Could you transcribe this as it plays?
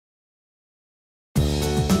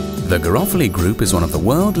The Garofoli Group is one of the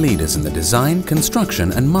world leaders in the design,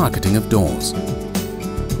 construction and marketing of doors,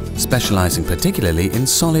 specializing particularly in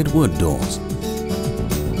solid wood doors.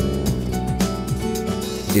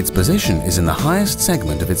 Its position is in the highest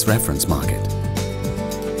segment of its reference market.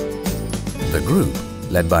 The group,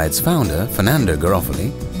 led by its founder Fernando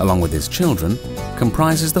Garofoli, along with his children,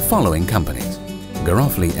 comprises the following companies: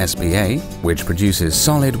 Garofoli S.p.A., which produces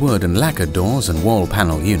solid wood and lacquered doors and wall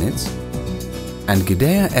panel units, and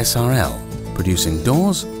Gidea S.r.l., producing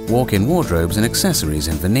doors, walk-in wardrobes and accessories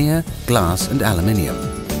in veneer, glass and aluminium.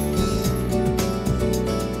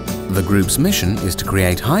 The group's mission is to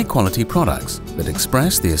create high-quality products that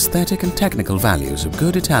express the aesthetic and technical values of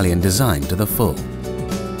good Italian design to the full.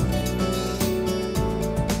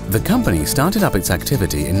 The company started up its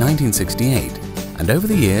activity in 1968, and over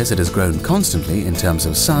the years it has grown constantly in terms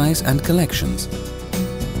of size and collections.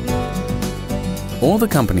 All the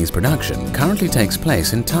company's production currently takes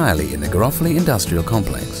place entirely in the Garofoli Industrial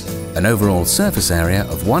Complex, an overall surface area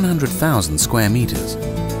of 100,000 square meters.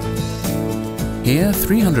 Here,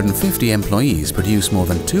 350 employees produce more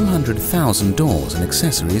than 200,000 doors and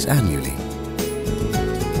accessories annually.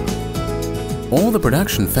 All the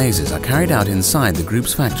production phases are carried out inside the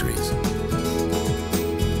group's factories.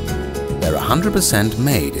 They're 100%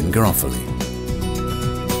 made in Garofoli.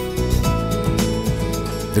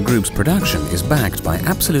 The group's production is backed by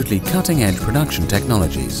absolutely cutting-edge production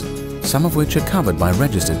technologies, some of which are covered by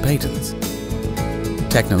registered patents.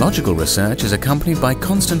 Technological research is accompanied by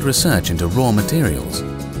constant research into raw materials,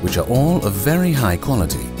 which are all of very high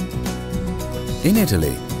quality. In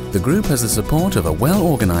Italy, the group has the support of a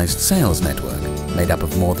well-organized sales network made up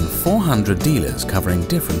of more than 400 dealers covering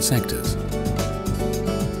different sectors.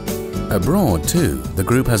 Abroad too, the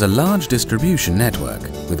group has a large distribution network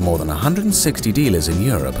with more than 160 dealers in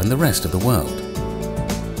Europe and the rest of the world.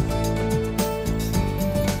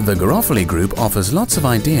 The Garofoli Group offers lots of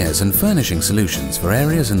ideas and furnishing solutions for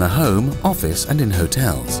areas in the home, office and in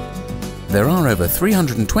hotels. There are over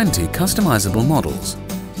 320 customizable models,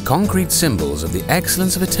 concrete symbols of the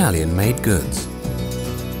excellence of Italian-made goods.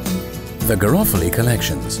 The Garofoli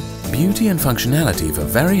collections, beauty and functionality for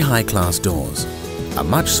very high-class doors, a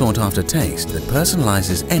much sought-after taste that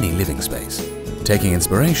personalizes any living space, taking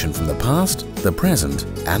inspiration from the past, the present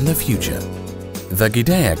and the future. The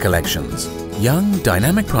Gidea collections, young,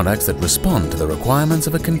 dynamic products that respond to the requirements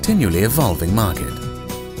of a continually evolving market.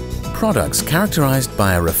 Products characterized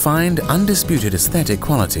by a refined, undisputed aesthetic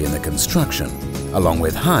quality in the construction, along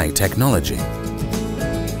with high technology.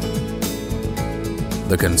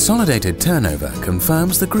 The consolidated turnover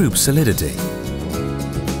confirms the group's solidity.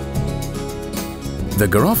 The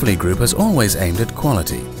Garofoli Group has always aimed at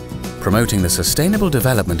quality, promoting the sustainable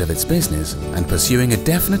development of its business and pursuing a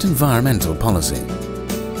definite environmental policy.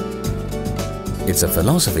 It's a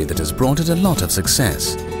philosophy that has brought it a lot of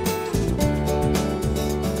success.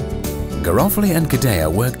 Garofoli and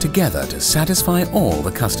Gidea work together to satisfy all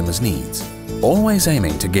the customers' needs, always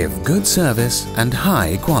aiming to give good service and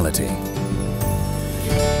high quality.